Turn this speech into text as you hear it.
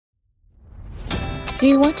Do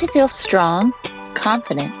you want to feel strong,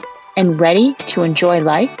 confident, and ready to enjoy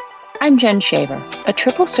life? I'm Jen Shaver, a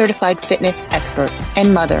triple certified fitness expert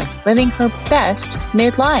and mother living her best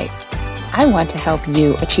midlife. I want to help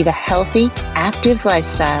you achieve a healthy, active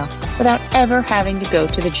lifestyle without ever having to go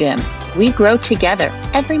to the gym. We grow together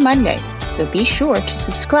every Monday, so be sure to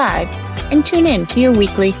subscribe and tune in to your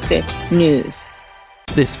weekly Fit News.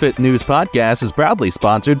 This Fit News podcast is proudly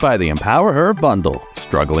sponsored by the Empower Her Bundle.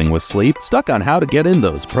 Struggling with sleep? Stuck on how to get in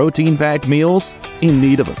those protein-packed meals? In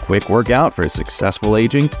need of a quick workout for successful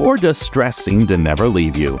aging? Or does stress seem to never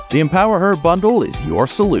leave you? The Empower Her Bundle is your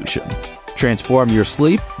solution. Transform your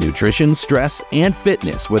sleep, nutrition, stress, and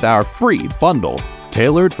fitness with our free bundle,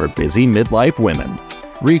 tailored for busy midlife women.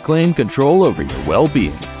 Reclaim control over your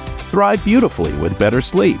well-being. Thrive beautifully with better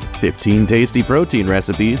sleep, 15 tasty protein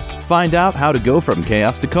recipes, find out how to go from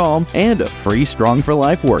chaos to calm, and a free Strong for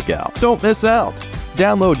Life workout. Don't miss out.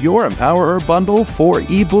 Download your Empower Her Bundle 4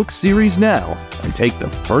 ebook series now and take the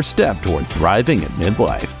first step toward thriving in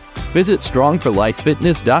midlife. Visit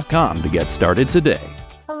strongforlifefitness.com to get started today.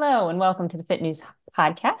 Hello and welcome to the Fit News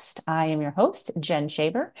podcast. I am your host, Jen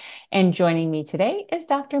Shaver, and joining me today is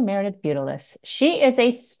Dr. Meredith Butulis. She is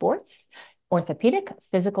a sports orthopedic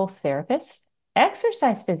physical therapist,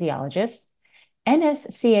 exercise physiologist,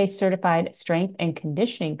 NSCA certified strength and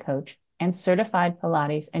conditioning coach, and certified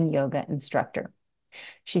Pilates and yoga instructor.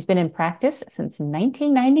 She's been in practice since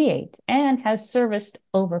 1998 and has serviced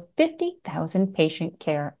over 50,000 patient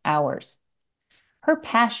care hours. Her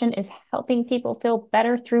passion is helping people feel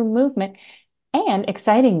better through movement. And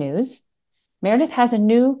exciting news, Meredith has a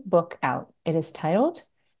new book out. It is titled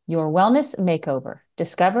Your Wellness Makeover: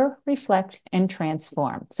 Discover, Reflect, and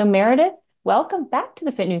Transform. So Meredith, welcome back to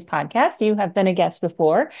the Fit News podcast. You have been a guest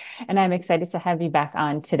before, and I'm excited to have you back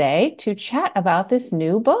on today to chat about this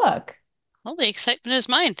new book. Well, the excitement is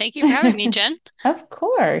mine. Thank you for having me, Jen. Of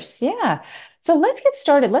course, yeah. So let's get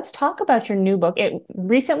started. Let's talk about your new book. It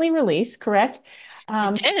recently released, correct?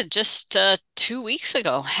 It did just 2 weeks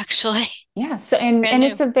ago, actually. Yeah. So and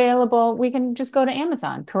it's available. We can just go to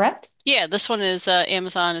Amazon, correct? Yeah, this one is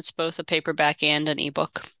Amazon. It's both a paperback and an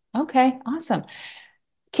ebook. Okay, awesome.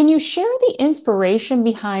 Can you share the inspiration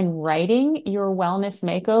behind writing your wellness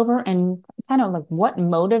makeover and kind of like what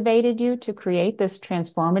motivated you to create this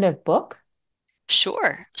transformative book?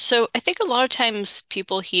 Sure. So I think a lot of times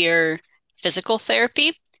people hear physical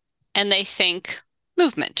therapy and they think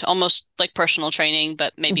movement, almost like personal training,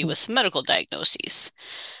 but maybe with some medical diagnoses,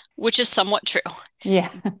 which is somewhat true. Yeah.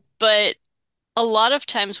 But a lot of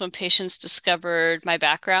times when patients discovered my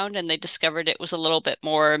background and they discovered it was a little bit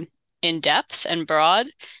more in depth and broad,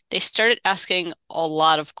 they started asking a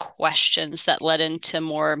lot of questions that led into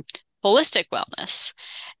more holistic wellness.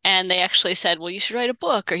 And they actually said, well, you should write a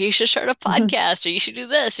book, or you should start a podcast, or you should do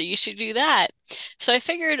this, or you should do that. So I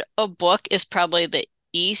figured a book is probably the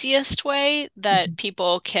easiest way that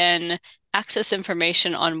people can access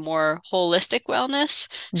information on more holistic wellness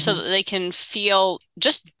so that they can feel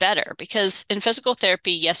just better. Because in physical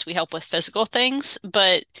therapy, yes, we help with physical things,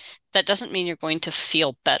 but that doesn't mean you're going to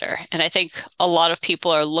feel better. And I think a lot of people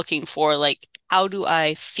are looking for, like, how do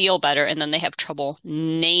I feel better? And then they have trouble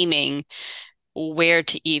naming where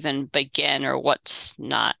to even begin or what's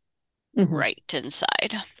not right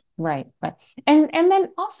inside. Right. And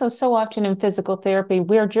then also so often in physical therapy,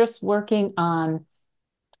 we're just working on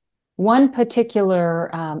one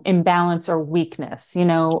particular imbalance or weakness.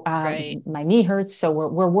 My knee hurts, so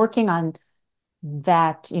we're working on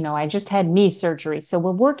that. I just had knee surgery, so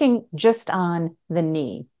we're working just on the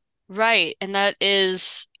knee. Right. And that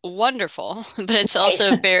is wonderful, but it's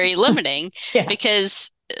also very limiting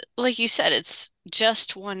because, like you said, it's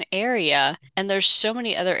just one area, and there's so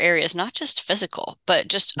many other areas, not just physical, but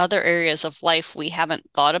just other areas of life we haven't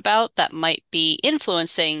thought about that might be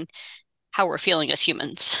influencing how we're feeling as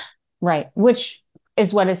humans. Right. Which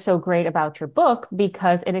is what is so great about your book,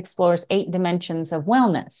 because it explores 8 dimensions of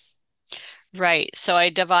wellness. Right. So I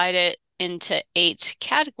divide it into 8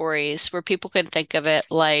 categories where people can think of it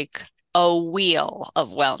like a wheel of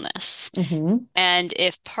wellness. And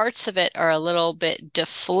if parts of it are a little bit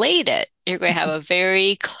deflated, you're going to have a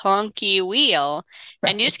very clunky wheel.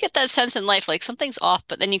 And you just get that sense in life, like something's off,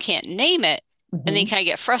 but then you can't name it. And then you kind of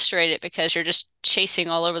get frustrated because you're just chasing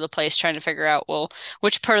all over the place trying to figure out, well,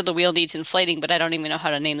 which part of the wheel needs inflating, but I don't even know how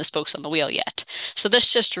to name the spokes on the wheel yet. So this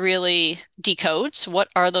just really decodes what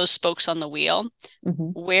are those spokes on the wheel?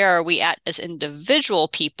 Where are we at as individual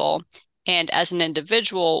people? And as an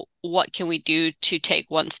individual, what can we do to take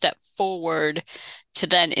one step forward to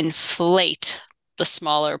then inflate the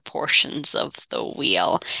smaller portions of the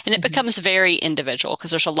wheel? And it becomes very individual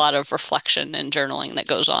because there's a lot of reflection and journaling that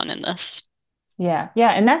goes on in this. Yeah. Yeah.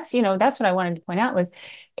 And that's, that's what I wanted to point out was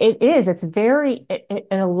it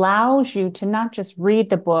allows you to not just read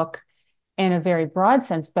the book in a very broad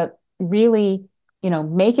sense, but really,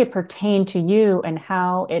 make it pertain to you and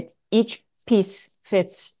how each piece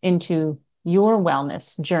fits into your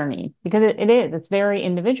wellness journey because it's very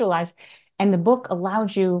individualized. And the book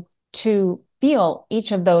allows you to feel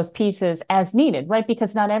each of those pieces as needed, right?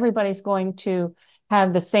 Because not everybody's going to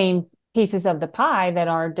have the same pieces of the pie that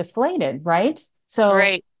are deflated, right? So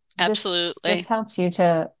Right. this Absolutely. helps you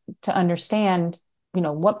to understand,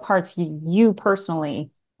 what parts you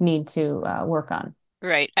personally need to work on.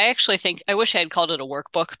 Right. I actually think I wish I had called it a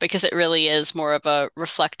workbook because it really is more of a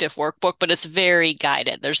reflective workbook, but it's very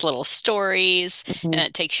guided. There's little stories and Mhm,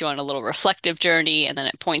 it takes you on a little reflective journey and then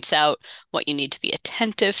it points out what you need to be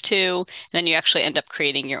attentive to. And then you actually end up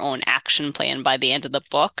creating your own action plan by the end of the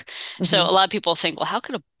book. So mhm. a lot of people think, well, how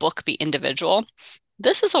could a book be individual?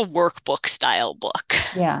 This is a workbook style book.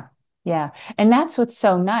 Yeah. Yeah. And that's what's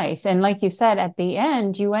so nice. And like you said, at the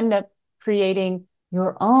end, you end up creating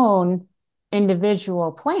your own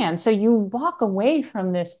individual plan. So you walk away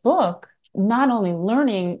from this book not only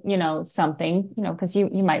learning, something, because you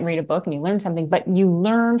might read a book and you learn something, but you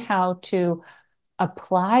learn how to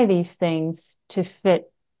apply these things to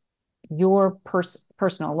fit your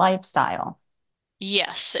personal lifestyle.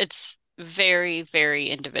 Yes, it's very, very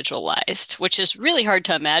individualized, which is really hard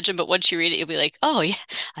to imagine. But once you read it, you'll be like, oh, yeah,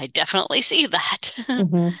 I definitely see that.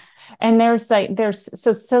 Hmm. And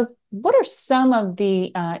so what are some of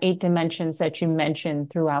the eight dimensions that you mentioned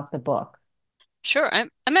throughout the book? Sure, I'm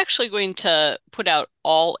actually going to put out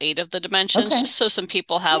all eight of the dimensions Okay. just so some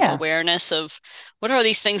people have Yeah. awareness of what are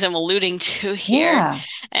these things I'm alluding to here Yeah.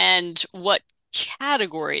 and what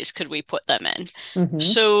categories could we put them in. Hmm.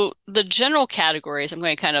 So the general categories, I'm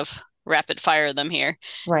going to kind of rapid fire them here.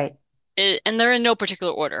 Right. And they're in no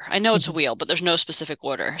particular order. I know it's a Hmm. wheel, but there's no specific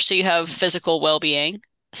order. So you have physical well-being,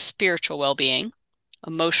 spiritual well-being,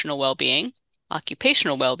 emotional well-being,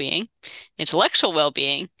 occupational well-being, intellectual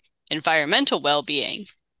well-being, environmental well-being,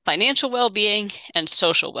 financial well-being, and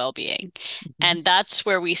social well-being. Hmm. And that's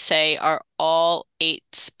where we say are all eight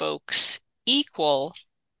spokes equal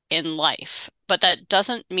in life. But that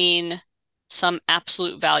doesn't mean some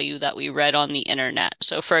absolute value that we read on the internet.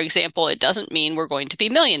 So, for example, it doesn't mean we're going to be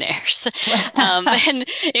millionaires. And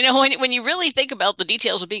when you really think about the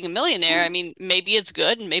details of being a millionaire, I mean, maybe it's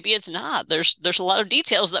good and maybe it's not. There's a lot of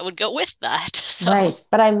details that would go with that. So, Right.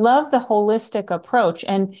 But I love the holistic approach.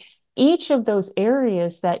 And each of those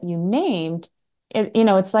areas that you named,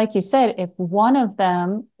 it's like you said, if one of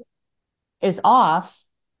them is off,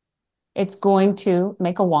 it's going to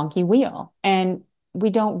make a wonky wheel. And we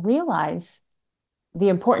don't realize the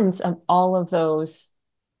importance of all of those,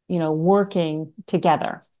 working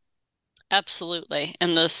together. absolutely.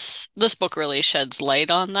 And this book really sheds light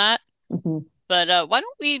on that. Mhm. But why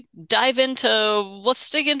don't we dive into, let's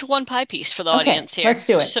dig into one pie piece for the Okay, audience here. let's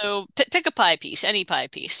do it. So pick a pie piece, any pie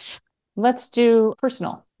piece. Let's do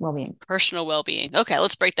personal well-being. Personal well-being. Okay,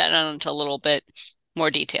 let's break that down into a little bit more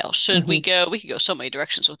detail. Should we Mhm. go, we could go so many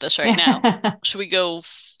directions with this right now. Should we go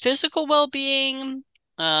physical well-being,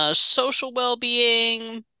 social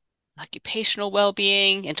well-being, occupational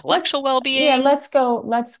well-being, Let, intellectual yeah, well-being, let's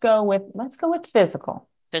go with physical.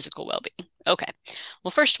 physical well-being? Okay.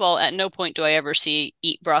 Well, first of all, at no point do I ever see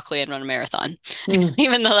eat broccoli and run a marathon, Mm,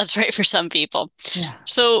 even though that's right for some people. yeah.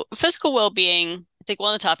 So, physical well-being, I think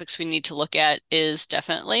one of the topics we need to look at is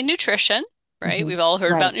definitely nutrition, right? Hmm. We've all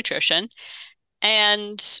heard about Right. nutrition,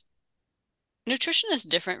 and nutrition is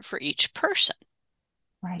different for each person.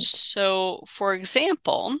 Right. So, for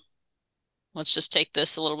example, let's just take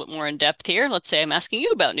this a little bit more in depth here. Let's say I'm asking you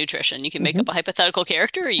about nutrition. You can make up Hmm. a hypothetical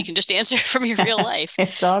character, or you can just answer from your real life.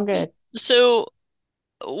 It's all good. So,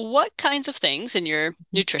 what kinds of things in your Mhm.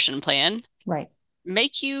 nutrition plan Right.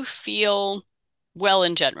 make you feel well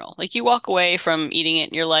in general? Like you walk away from eating it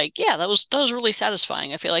and you're like, yeah, that was really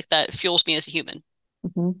satisfying. I feel like that fuels me as a human.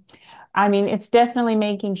 Hmm. I mean, it's definitely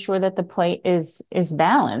making sure that the plate is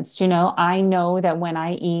balanced. I know that when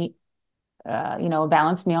I eat, a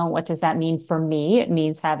balanced meal, what does that mean for me? It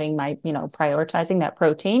means having prioritizing that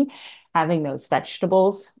protein, having those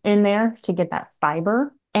vegetables in there to get that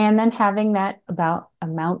fiber, and then having that about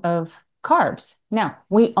amount of carbs. Now,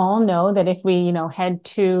 we all know that if we, head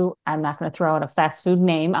to, I'm not going to throw out a fast food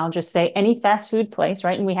name, I'll just say any fast food place,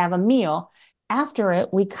 right? And we have a meal. After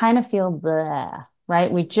it, we kind of feel blah,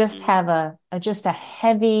 right? We just Mm. have just a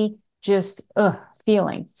heavy, just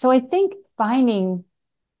feeling. So I think finding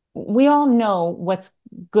we all know what's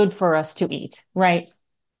good for us to eat, right?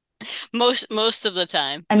 Most of the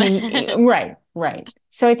time. I mean, right, right.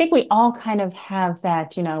 So I think we all kind of have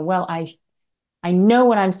that, well, I know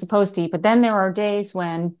what I'm supposed to eat, but then there are days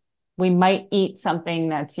when we might eat something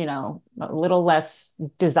that's, a little less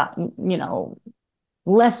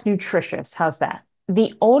less nutritious. How's that?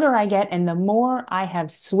 The older I get and the more I have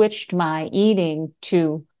switched my eating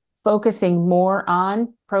to focusing more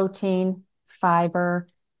on protein, fiber,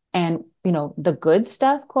 and, the good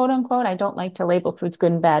stuff, quote unquote. I don't like to label foods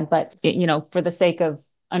good and bad, but, for the sake of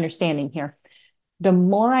understanding here, the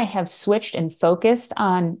more I have switched and focused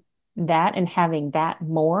on that and having that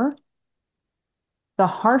more, the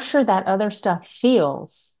harsher that other stuff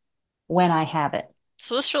feels when I have it.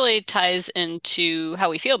 So this really ties into how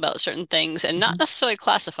we feel about certain things and not necessarily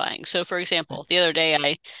classifying. So for example, the other day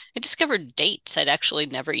I discovered dates. I'd actually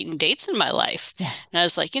never eaten dates in my life. Yeah. And I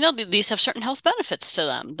was like, these have certain health benefits to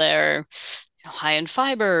them. They're high in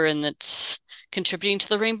fiber and it's contributing to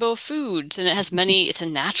the rainbow of foods and it's a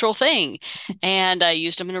natural thing. And I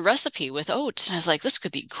used them in a recipe with oats. And I was like, this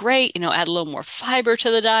could be great, add a little more fiber to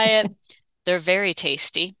the diet. They're very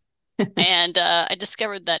tasty. And I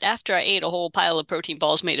discovered that after I ate a whole pile of protein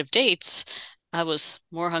balls made of dates, I was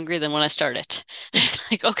more hungry than when I started.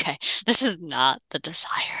 Like, okay, this is not the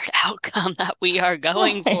desired outcome that we are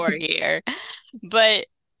going for here. But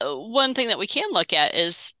one thing that we can look at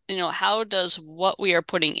is, how does what we are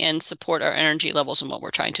putting in support our energy levels and what we're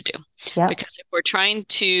trying to do? Yep. Because if we're trying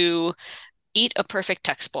to eat a perfect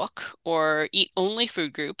textbook or eat only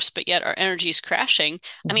food groups, but yet our energy is crashing.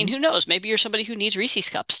 I mean, who knows? Maybe you're somebody who needs Reese's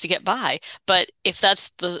cups to get by. But if that's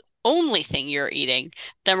the only thing you're eating,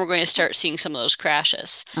 then we're going to start seeing some of those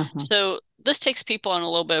crashes. So this takes people on a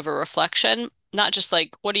little bit of a reflection, not just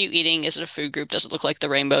like, what are you eating? Is it a food group? Does it look like the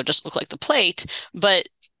rainbow? Does it look like the plate? But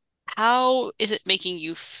how is it making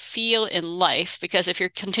you feel in life? Because if you're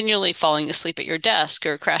continually falling asleep at your desk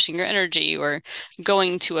or crashing your energy or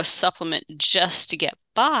going to a supplement just to get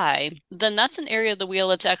by, then that's an area of the wheel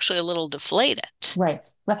that's actually a little deflated. Right.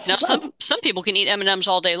 Now, some people can eat M&Ms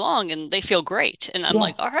all day long and they feel great. And I'm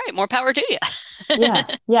like, all right, more power to you.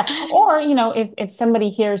 Yeah. Or, if somebody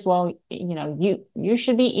hears, well, you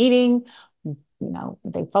should be eating,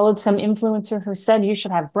 they followed some influencer who said you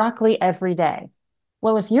should have broccoli every day.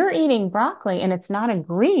 Well, if you're eating broccoli and it's not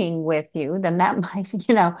agreeing with you, then that might,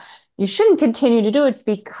 you shouldn't continue to do it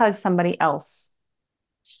because somebody else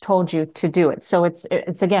told you to do it. So it's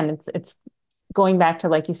going back to,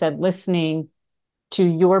 like you said, listening to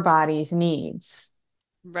your body's needs.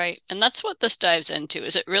 Right. And that's what this dives into,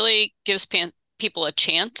 is it really gives people a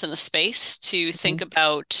chance and a space to think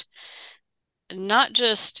about not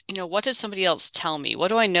just, what did somebody else tell me? What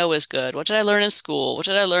do I know is good? What did I learn in school? What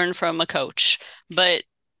did I learn from a coach? But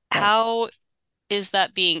how is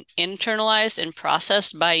that being internalized and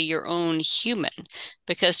processed by your own human?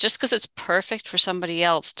 Because just because it's perfect for somebody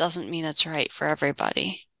else doesn't mean it's right for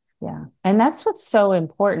everybody. Yeah. And that's what's so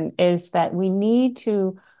important, is that we need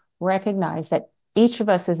to recognize that each of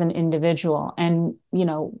us is an individual and,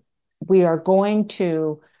 we are going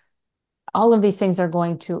to, all of these things are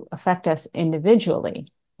going to affect us individually,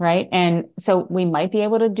 right? And so we might be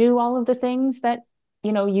able to do all of the things that,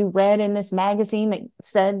 you read in this magazine that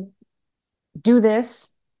said, do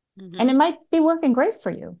this, and it might be working great for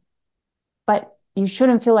you, but you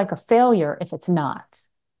shouldn't feel like a failure if it's not.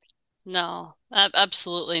 No,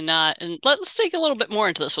 absolutely not. And let's take a little bit more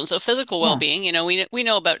into this one. So physical well-being, we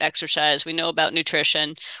know about exercise, we know about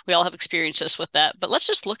nutrition, we all have experiences with that, but let's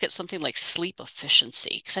just look at something like sleep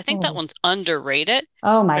efficiency, because I think that one's underrated.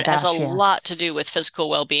 Oh my gosh, it has a lot to do with physical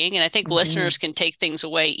well-being. And I think listeners can take things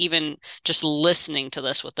away even just listening to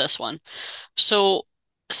this with this one. So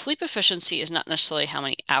sleep efficiency is not necessarily how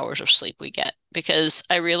many hours of sleep we get, because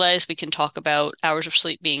I realize we can talk about hours of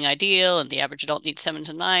sleep being ideal and the average adult needs 7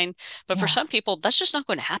 to 9, but for some people, that's just not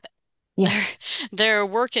going to happen. Yeah. They're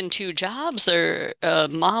working 2 jobs. They're a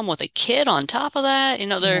mom with a kid on top of that.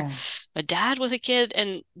 They're a dad with a kid,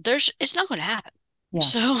 and it's not going to happen. Yeah.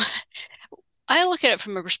 So I look at it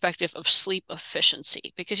from a perspective of sleep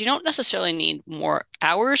efficiency, because you don't necessarily need more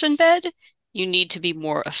hours in bed. You need to be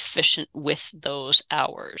more efficient with those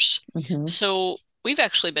hours. So we've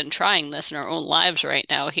actually been trying this in our own lives right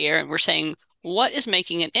now here, and we're saying, what is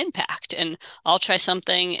making an impact? And I'll try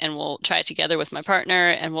something and we'll try it together with my partner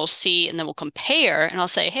and we'll see, and then we'll compare, and I'll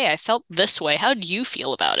say, hey, I felt this way. How do you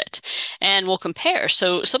feel about it? And we'll compare.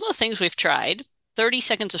 So some of the things we've tried, 30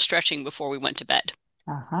 seconds of stretching before we went to bed.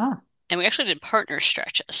 And we actually did partner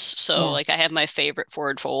stretches. So like I have my favorite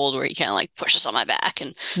forward fold where he kind of like pushes on my back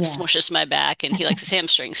and smushes my back, and he likes his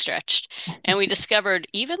hamstring stretched. And we discovered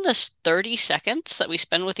even this 30 seconds that we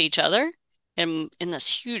spend with each other in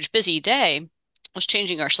this huge busy day, was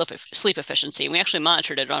changing our sleep efficiency. We actually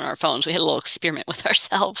monitored it on our phones. We had a little experiment with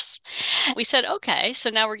ourselves. We said, okay, so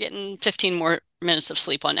now we're getting 15 more minutes of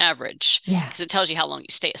sleep on average because it tells you how long you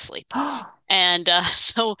stay asleep. And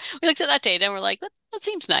so we looked at that data and we're like, that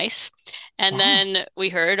seems nice. And then we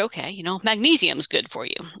heard, okay, magnesium's good for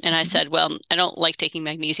you. And I said, well, I don't like taking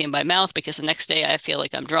magnesium by mouth because the next day I feel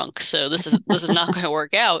like I'm drunk. So this is not going to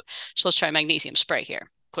work out. So let's try magnesium spray here.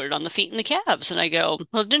 Put it on the feet and the calves. And I go,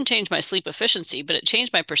 well, it didn't change my sleep efficiency, but it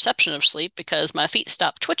changed my perception of sleep because my feet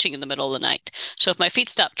stopped twitching in the middle of the night. So if my feet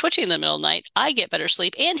stop twitching in the middle of the night, I get better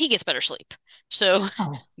sleep and he gets better sleep. So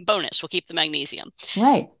bonus, we'll keep the magnesium.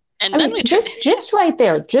 Right. And then we just right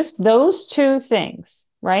there, just those two things,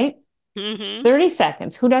 right? 30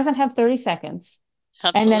 seconds. Who doesn't have 30 seconds?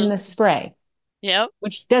 Absolutely. And then the spray. Yep.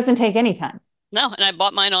 Which doesn't take any time. No, and I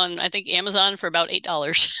bought mine on, I think, Amazon for about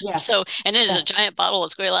 $8. Yeah. So, and it is a giant bottle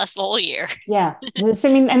that's going to last the whole year. Yeah. And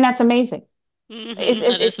that's amazing.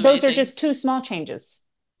 That is amazing. Those are just two small changes.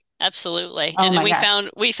 Absolutely. And then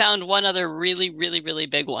we found one other really, really, really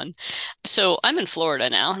big one. So I'm in Florida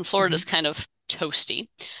now, and Florida's kind of toasty.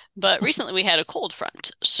 But recently we had a cold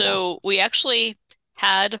front. So we actually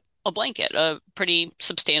had a blanket, a pretty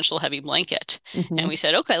substantial, heavy blanket. And we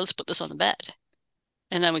said, okay, let's put this on the bed.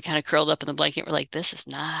 And then we kind of curled up in the blanket. We're like, this is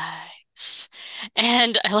nice.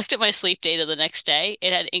 And I looked at my sleep data the next day.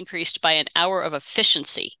 It had increased by an hour of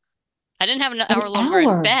efficiency. I didn't have an hour longer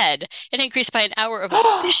in bed. It increased by an hour of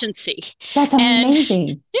efficiency. That's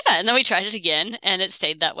amazing. Yeah. And then we tried it again and it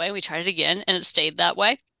stayed that way. We tried it again and it stayed that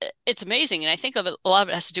way. It's amazing. And I think a lot of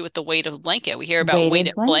it has to do with the weight of the blanket. We hear about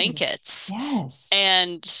weighted blankets. Yes.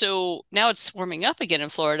 And so now it's warming up again in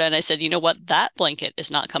Florida. And I said, you know what? That blanket is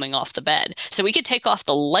not coming off the bed. So we could take off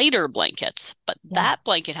the lighter blankets, but that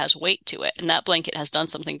blanket has weight to it. And that blanket has done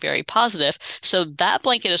something very positive. So that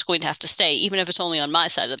blanket is going to have to stay, even if it's only on my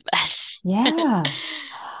side of the bed. Yeah.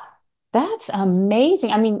 That's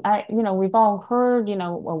amazing. I mean, we've all heard,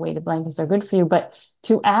 weighted blankets are good for you, but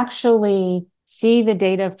to actually see the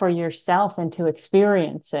data for yourself and to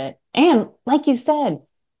experience it. And like you said,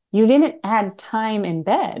 you didn't add time in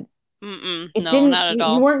bed. No, not at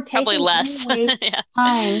all. You weren't taking probably less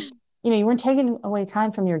time. You weren't taking away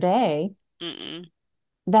time from your day.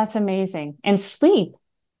 That's amazing. And sleep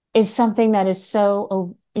is something that is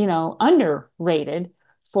so, underrated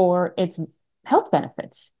for its health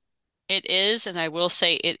benefits. It is, and I will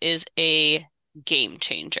say it is a game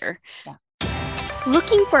changer. Yeah.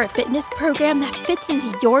 Looking for a fitness program that fits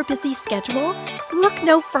into your busy schedule? Look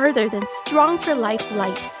no further than Strong for Life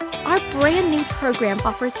Lite. Our brand new program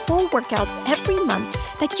offers whole workouts every month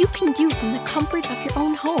that you can do from the comfort of your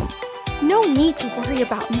own home. No need to worry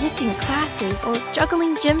about missing classes or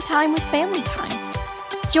juggling gym time with family time.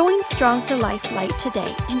 Join Strong for Life Lite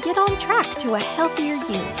today and get on track to a healthier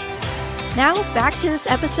you. Now, back to this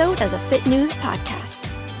episode of the Fit News Podcast.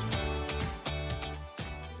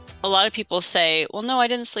 A lot of people say, well, no, I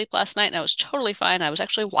didn't sleep last night and I was totally fine. I was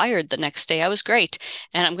actually wired the next day. I was great.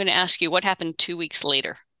 And I'm going to ask you what happened 2 weeks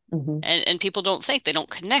later. And people don't think, they don't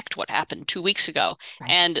connect what happened 2 weeks ago.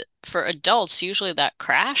 Right. And for adults, usually that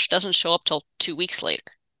crash doesn't show up till 2 weeks later.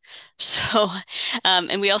 So,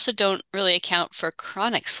 and we also don't really account for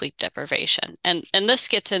chronic sleep deprivation. And this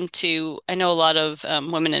gets into, I know a lot of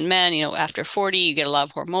women and men, after 40, you get a lot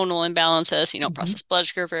of hormonal imbalances, process blood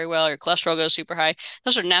sugar very well, your cholesterol goes super high.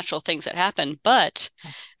 Those are natural things that happen, but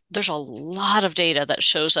there's a lot of data that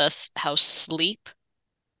shows us how sleep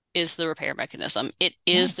is the repair mechanism. It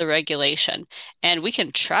is the regulation. And we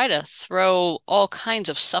can try to throw all kinds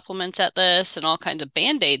of supplements at this and all kinds of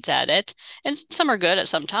Band-Aids at it. And some are good at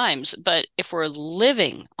some times. But if we're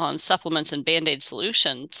living on supplements and Band-Aid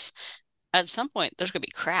solutions, at some point there's going to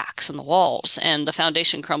be cracks in the walls and the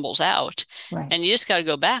foundation crumbles out. Right. And you just got to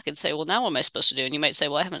go back and say, well, now what am I supposed to do? And you might say,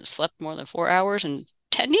 well, I haven't slept more than 4 hours in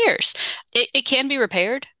 10 years. It can be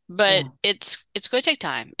repaired, but it's going to take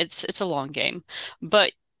time. It's a long game.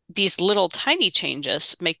 But these little tiny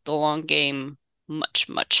changes make the long game much,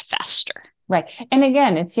 much faster. Right. And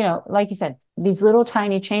again, it's, like you said, these little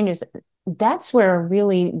tiny changes, that's where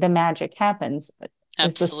really the magic happens.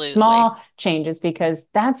 Absolutely. It's the small changes, because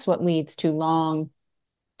that's what leads to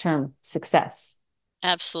long-term success.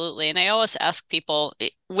 Absolutely. And I always ask people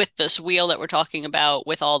with this wheel that we're talking about,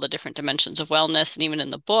 with all the different dimensions of wellness, and even in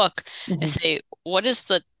the book, I say, what is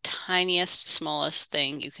the tiniest, smallest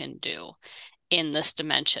thing you can do in this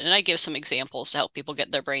dimension? And I give some examples to help people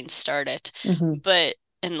get their brains started.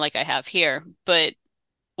 And like I have here, but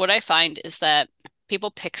what I find is that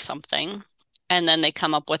people pick something and then they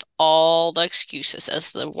come up with all the excuses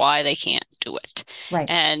as to why they can't do it. Right.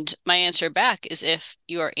 And my answer back is, if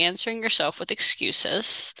you are answering yourself with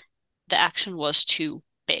excuses, the action was too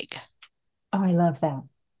big. Oh, I love that.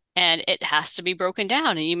 And it has to be broken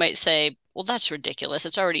down. And you might say, well, that's ridiculous.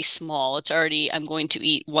 It's already small. I'm going to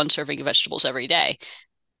eat 1 serving of vegetables every day.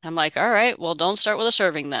 I'm like, all right, well, don't start with a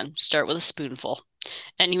serving then. Start with a spoonful.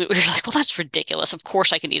 And you're like, well, that's ridiculous. Of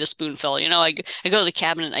course I can eat a spoonful. I go to the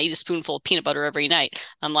cabinet and I eat a spoonful of peanut butter every night.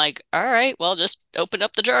 I'm like, all right, well, just open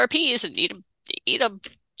up the jar of peas and eat a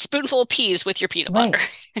spoonful of peas with your peanut butter.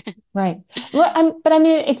 Right. Well, but I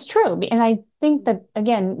mean, it's true. And I think that,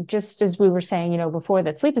 again, just as we were saying, before,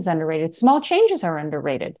 that sleep is underrated, small changes are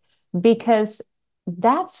underrated, because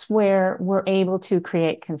that's where we're able to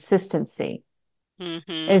create consistency,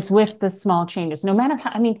 is with the small changes. No matter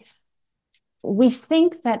how, I mean, we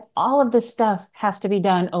think that all of this stuff has to be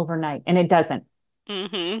done overnight, and it doesn't.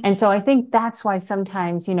 And so I think that's why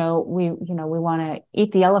sometimes, we want to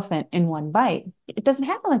eat the elephant in one bite. It doesn't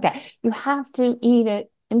happen like that. You have to eat it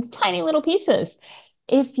in tiny little pieces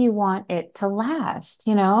if you want it to last,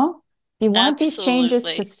 If you want these changes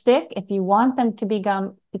to stick, if you want them to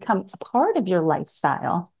become a part of your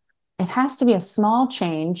lifestyle, it has to be a small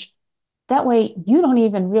change. That way you don't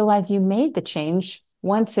even realize you made the change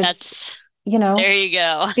once it's, there you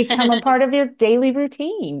go. become a part of your daily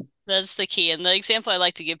routine. That's the key. And the example I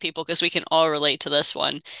like to give people, because we can all relate to this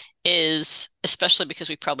one, is, especially because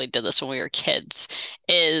we probably did this when we were kids,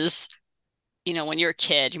 is, when you're a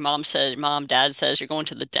kid, your dad says you're going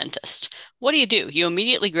to the dentist. What do? You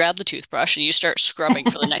immediately grab the toothbrush and you start scrubbing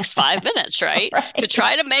for the next 5 minutes, right? To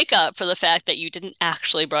try to make up for the fact that you didn't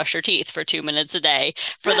actually brush your teeth for 2 minutes a day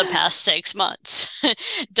for the past 6 months.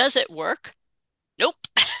 Does it work? Nope.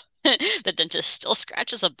 The dentist still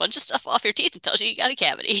scratches a bunch of stuff off your teeth and tells you got a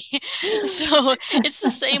cavity. So it's the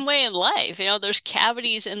same way in life. There's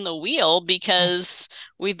cavities in the wheel because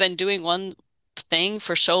we've been doing one thing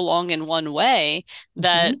for so long in one way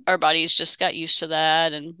that our bodies just got used to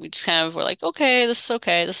that. And we just kind of were like, okay, this is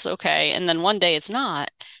okay. This is okay. And then one day it's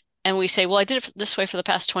not. And we say, well, I did it this way for the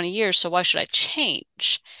past 20 years. So why should I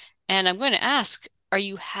change? And I'm going to ask, are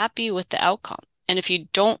you happy with the outcome? And if you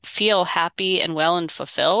don't feel happy and well and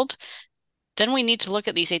fulfilled, then we need to look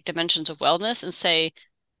at these 8 dimensions of wellness and say,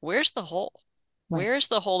 where's the hole? Where's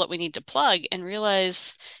the hole that we need to plug? And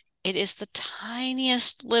realize it is the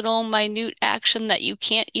tiniest little minute action that you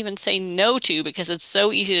can't even say no to, because it's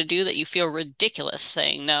so easy to do that you feel ridiculous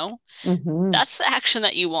saying no. That's the action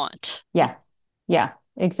that you want. Yeah,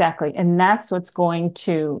 exactly. And that's what's going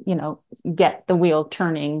to, get the wheel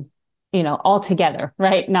turning, all together,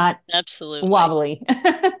 right? Not absolutely wobbly.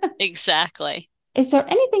 Exactly. Is there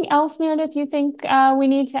anything else, Meredith, you think we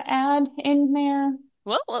need to add in there?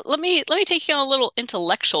 Well, let me take you on a little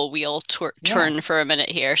intellectual wheel turn for a minute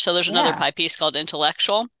here. So there's another pie piece called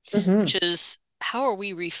intellectual, which is, how are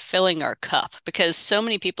we refilling our cup? Because so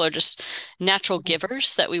many people are just natural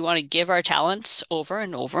givers that we want to give our talents over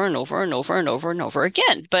and over and over and over and over and over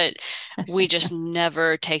again. But we just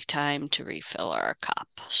never take time to refill our cup.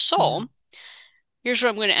 So here's what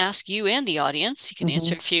I'm going to ask you and the audience. You can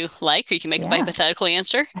answer if you like, or you can make a hypothetical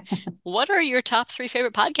answer. What are your top 3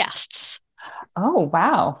 favorite podcasts? Oh,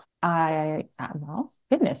 wow.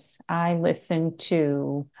 Goodness. I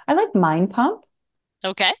like Mind Pump.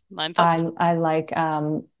 Okay. Mind Pump. I like,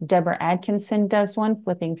 Deborah Atkinson does one,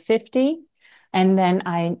 Flipping 50. And then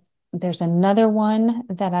there's another one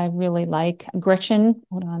that I really like. Gretchen,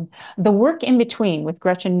 The Work in Between with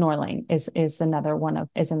Gretchen Norling is another one of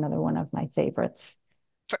my favorites.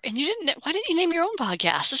 And why didn't you name your own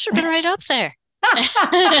podcast? This should have been right up there.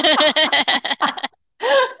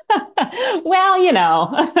 Well,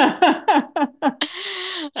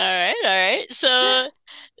 All right. So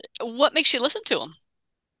what makes you listen to them?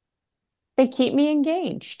 They keep me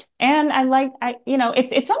engaged. And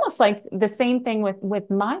it's almost like the same thing with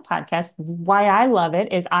my podcast. Why I love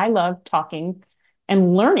it is I love talking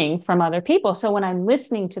and learning from other people. So when I'm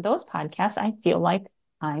listening to those podcasts, I feel like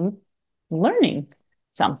I'm learning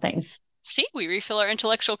something. See, we refill our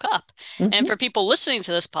intellectual cup. And for people listening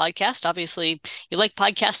to this podcast, obviously you like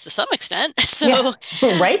podcasts to some extent. So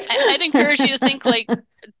right. I'd encourage you to think like,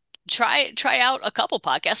 try out a couple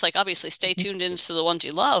podcasts. Like, obviously stay tuned into the ones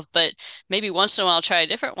you love, but maybe once in a while try a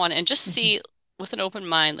different one and just see with an open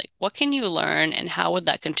mind, like, what can you learn and how would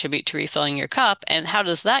that contribute to refilling your cup? And how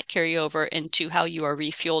does that carry over into how you are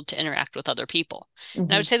refueled to interact with other people?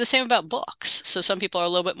 And I would say the same about books. So some people are a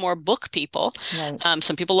little bit more book people. Right.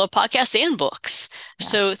 Some people love podcasts and books. Yeah.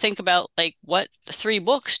 So think about like, what 3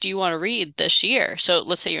 books do you want to read this year? So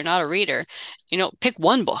let's say you're not a reader, pick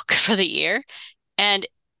 1 book for the year and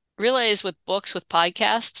realize with books, with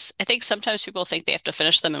podcasts, I think sometimes people think they have to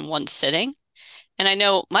finish them in one sitting. And I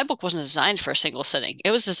know my book wasn't designed for a single sitting.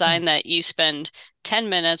 It was designed that you spend 10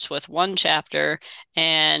 minutes with one chapter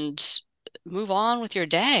and move on with your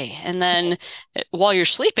day. And then while you're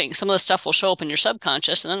sleeping, some of the stuff will show up in your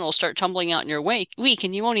subconscious and then it'll start tumbling out in your week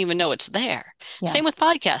and you won't even know it's there. Yeah. Same with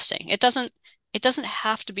podcasting. It doesn't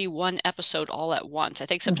have to be one episode all at once. I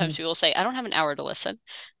think sometimes people say, I don't have an hour to listen.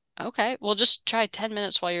 Okay, well, just try 10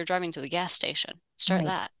 minutes while you're driving to the gas station. Start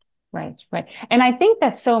that. Right. And I think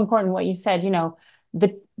that's so important what you said,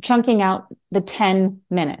 the chunking out the 10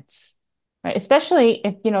 minutes, right? Especially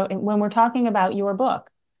if, when we're talking about your book,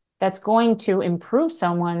 that's going to improve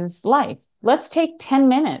someone's life. Let's take 10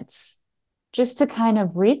 minutes just to kind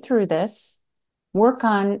of read through this, work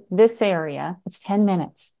on this area. It's 10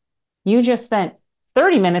 minutes. You just spent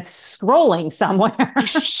 30 minutes scrolling somewhere.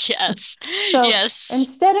 Yes. So yes.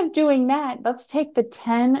 Instead of doing that, let's take the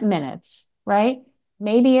 10 minutes, right?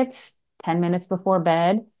 Maybe it's 10 minutes before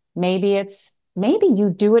bed. Maybe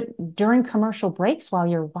you do it during commercial breaks while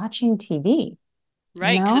you're watching TV.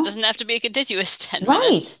 Right, because it doesn't have to be a continuous 10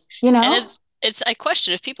 minutes. Right, And I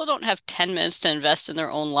question if people don't have 10 minutes to invest in their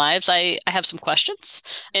own lives, I have some questions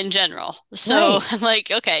in general. So I'm like,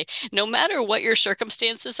 okay, no matter what your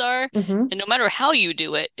circumstances are, and no matter how you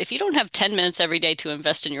do it, if you don't have 10 minutes every day to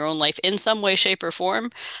invest in your own life in some way, shape, or form,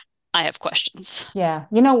 I have questions. Yeah.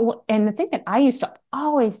 And the thing that I used to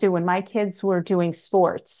always do when my kids were doing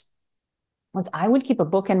sports was I would keep a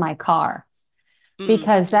book in my car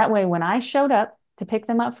because that way when I showed up to pick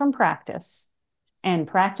them up from practice, and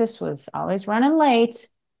practice was always running late,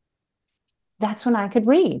 that's when I could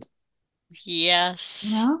read.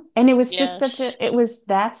 Yes. And it was just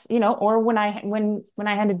or when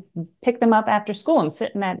I had to pick them up after school and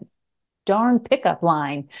sit in that darn pickup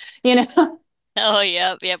line, Oh,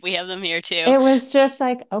 yep, we have them here too. It was just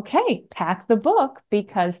like, okay, pack the book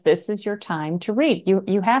because this is your time to read.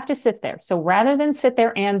 You have to sit there. So rather than sit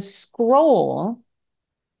there and scroll,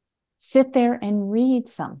 sit there and read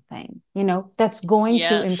something, that's going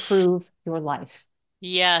to improve your life.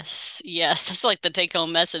 Yes. That's like the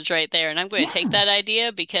take-home message right there. And I'm going to take that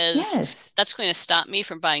idea because that's going to stop me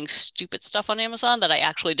from buying stupid stuff on Amazon that I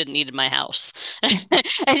actually didn't need in my house.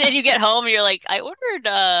 And then you get home and you're like, I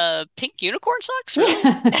ordered pink unicorn socks? Really?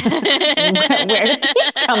 Where did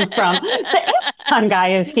these come from? The Amazon guy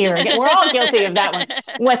is here. We're all guilty of that one.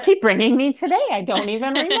 What's he bringing me today? I don't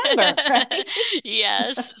even remember. Right?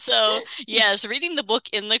 Yes. So, reading the book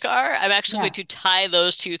in the car, I'm actually going to tie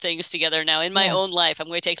those two things together now in my own life. I'm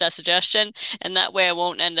going to take that suggestion, and that way I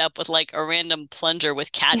won't end up with like a random plunger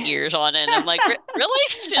with cat ears on it. And I'm like, really?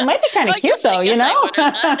 It might be kind of cute though,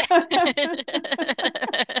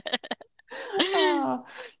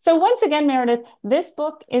 So once again, Meredith, this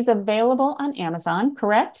book is available on Amazon,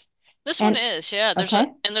 correct? One is, yeah.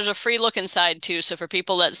 There's a free look inside too. So for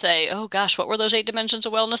people that say, oh gosh, what were those 8 dimensions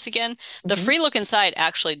of wellness again? The free look inside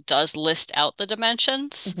actually does list out the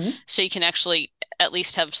dimensions. So you can actually at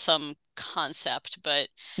least have some concept, but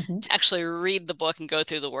to actually read the book and go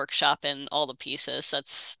through the workshop and all the pieces,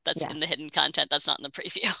 that's in the hidden content. That's not in the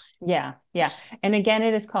preview. Yeah. And again,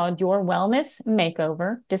 it is called Your Wellness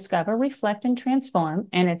Makeover, Discover, Reflect, and Transform.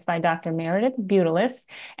 And it's by Dr. Meredith Butulis.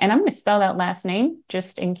 And I'm going to spell that last name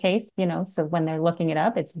just in case, so when they're looking it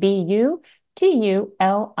up, it's Butulis.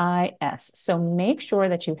 So make sure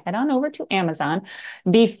that you head on over to Amazon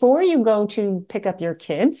before you go to pick up your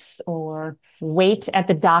kids or wait at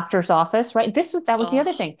the doctor's office, right? That was the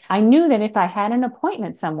other thing. I knew that if I had an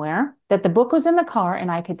appointment somewhere, that the book was in the car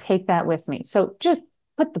and I could take that with me. So just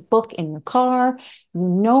put the book in your car. You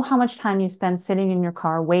know how much time you spend sitting in your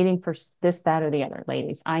car waiting for this, that, or the other,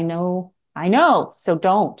 ladies. I know. So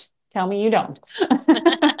don't. Tell me you don't.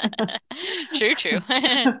 True. All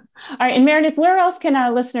right. And Meredith, where else can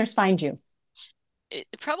our listeners find you?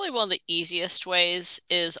 Probably one of the easiest ways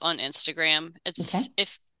is on Instagram.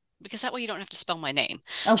 Because that way you don't have to spell my name.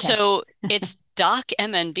 Okay. So it's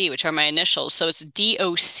DocMNB, which are my initials. So it's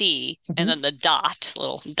DOC and then the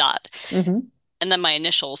little dot. And then my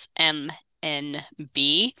initials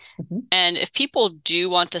MNB. And if people do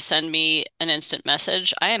want to send me an instant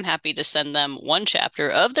message, I am happy to send them one chapter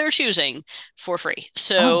of their choosing for free.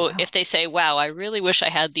 So if they say, wow, I really wish I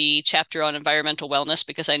had the chapter on environmental wellness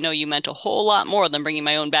because I know you meant a whole lot more than bringing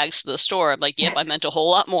my own bags to the store. I'm like, yep, I meant a whole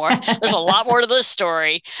lot more. There's a lot more to this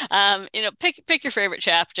story. Pick your favorite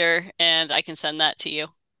chapter and I can send that to you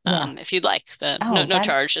if you'd like. No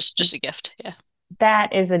charge, just a gift. Yeah.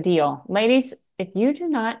 That is a deal. Ladies, if you do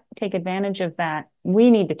not take advantage of that, we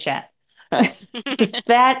need to chat.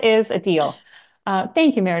 That is a deal.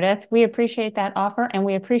 Thank you, Meredith. We appreciate that offer, and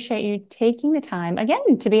we appreciate you taking the time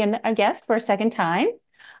again to be a guest for a second time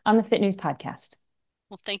on the Fit News podcast.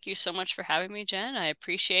 Well, thank you so much for having me, Jen. I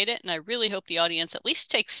appreciate it. And I really hope the audience at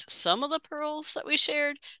least takes some of the pearls that we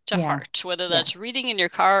shared to heart, whether that's reading in your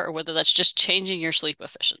car or whether that's just changing your sleep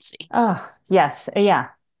efficiency. Oh, yes. Yeah.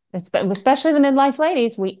 Especially the midlife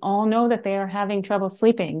ladies. We all know that they are having trouble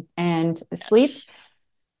sleeping, and sleep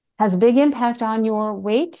has a big impact on your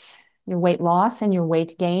weight loss, and your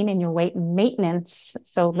weight gain, and your weight maintenance.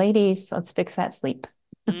 So ladies, let's fix that sleep.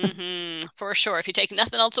 For sure. If you take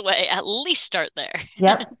nothing else away, at least start there.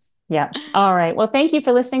 Yep. All right. Well, thank you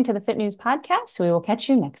for listening to the Fit News Podcast. We will catch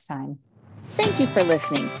you next time. Thank you for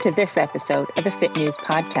listening to this episode of the Fit News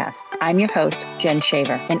Podcast. I'm your host, Jen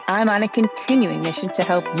Shaver, and I'm on a continuing mission to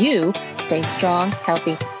help you stay strong,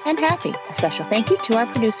 healthy, and happy. A special thank you to our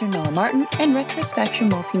producer, Noah Martin, and Retrospection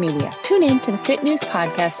Multimedia. Tune in to the Fit News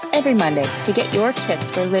Podcast every Monday to get your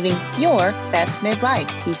tips for living your best midlife.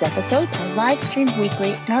 These episodes are live streamed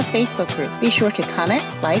weekly in our Facebook group. Be sure to comment,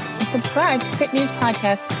 like, and subscribe to Fit News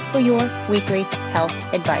Podcast for your weekly health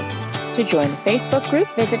advice. To join the Facebook group,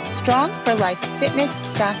 visit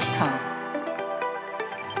strongforlifefitness.com.